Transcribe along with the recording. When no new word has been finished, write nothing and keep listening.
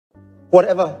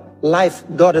Whatever life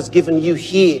God has given you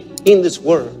here in this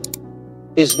world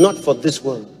is not for this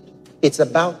world. It's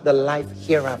about the life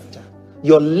hereafter.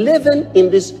 You're living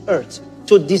in this earth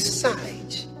to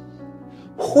decide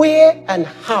where and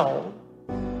how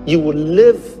you will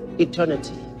live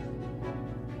eternity.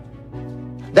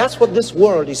 That's what this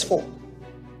world is for.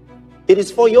 It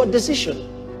is for your decision.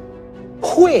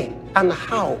 Where and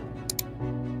how.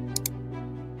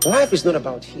 Life is not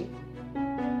about here.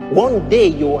 One day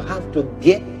you will have to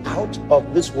get out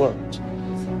of this world,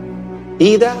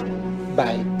 either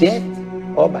by death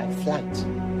or by flight.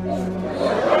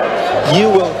 You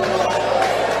will,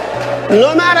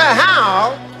 no matter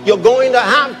how, you're going to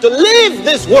have to leave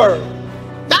this world.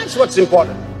 That's what's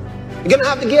important. You're going to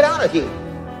have to get out of here.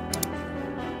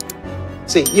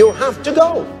 See, you have to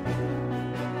go.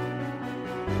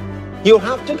 You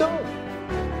have to go.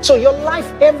 So your life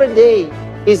every day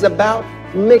is about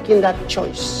making that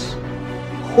choice.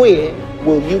 Where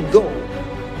will you go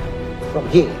from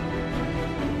here?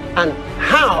 And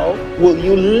how will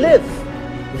you live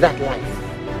that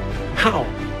life? How?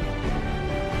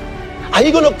 Are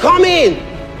you going to come in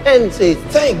and say,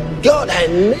 thank God I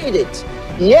made it?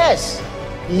 Yes,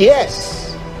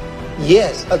 yes,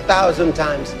 yes, 1,000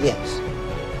 times yes.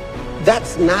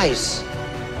 That's nice.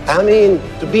 I mean,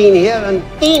 to be in heaven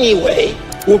anyway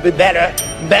will be better,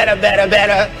 better, better,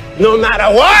 better, no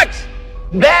matter what.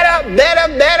 Better,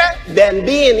 better, better than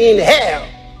being in hell.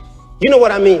 You know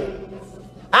what I mean?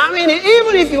 I mean,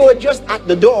 even if you were just at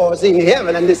the doors in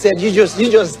heaven and they said, you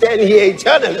just stand here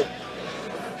eternally,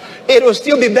 it will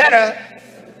still be better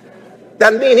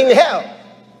than being in hell.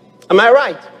 Am I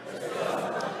right?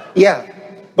 Yeah.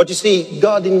 But you see,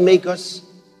 God didn't make us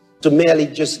to merely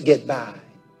just get by.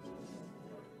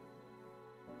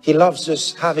 He loves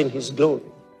us having his glory.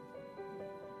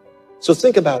 So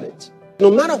think about it. No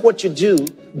matter what you do,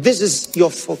 this is your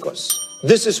focus.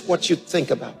 This is what you think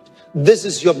about. This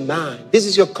is your mind. This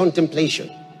is your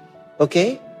contemplation.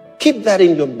 Okay? Keep that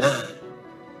in your mind.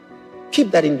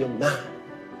 Keep that in your mind.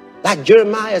 Like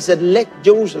Jeremiah said, let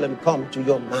Jerusalem come to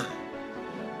your mind.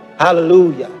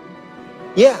 Hallelujah.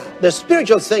 Yeah, there's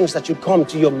spiritual things that should come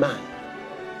to your mind.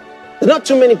 There are not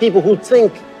too many people who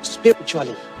think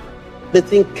spiritually. They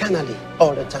think carnally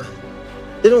all the time.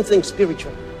 They don't think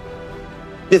spiritually.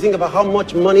 They think about how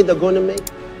much money they're going to make.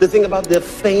 They think about their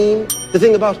fame. They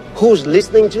think about who's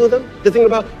listening to them. They think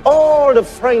about all the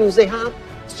friends they have.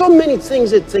 So many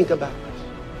things they think about.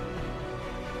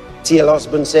 T.L.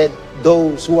 Osborne said,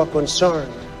 those who are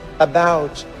concerned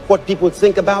about what people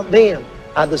think about them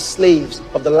are the slaves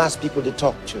of the last people they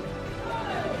talk to.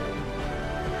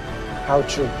 How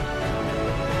true.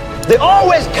 They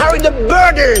always carry the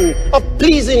burden of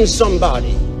pleasing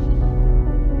somebody.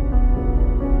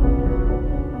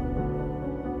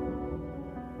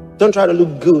 Don't try to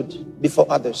look good before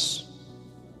others.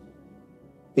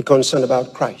 Be concerned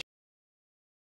about Christ.